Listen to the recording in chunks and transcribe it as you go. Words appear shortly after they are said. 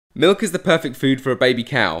Milk is the perfect food for a baby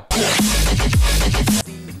cow.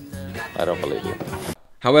 I don't believe you.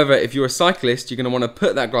 However, if you're a cyclist, you're going to want to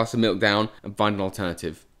put that glass of milk down and find an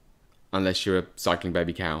alternative. Unless you're a cycling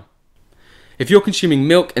baby cow. If you're consuming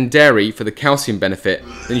milk and dairy for the calcium benefit,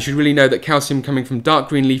 then you should really know that calcium coming from dark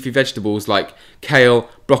green leafy vegetables like kale,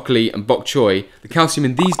 broccoli and bok choy, the calcium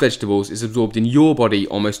in these vegetables is absorbed in your body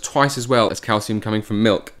almost twice as well as calcium coming from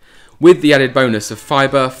milk, with the added bonus of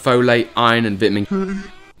fibre, folate, iron and vitamin.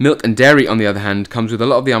 Milk and dairy, on the other hand, comes with a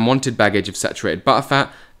lot of the unwanted baggage of saturated butterfat,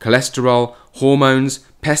 cholesterol, hormones,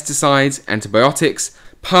 pesticides, antibiotics,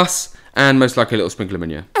 pus, and most likely a little sprinkle of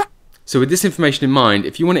manure. So with this information in mind,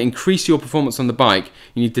 if you want to increase your performance on the bike,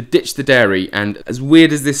 you need to ditch the dairy, and as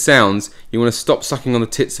weird as this sounds, you want to stop sucking on the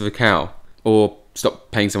tits of a cow, or stop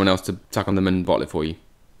paying someone else to suck on them and bottle it for you.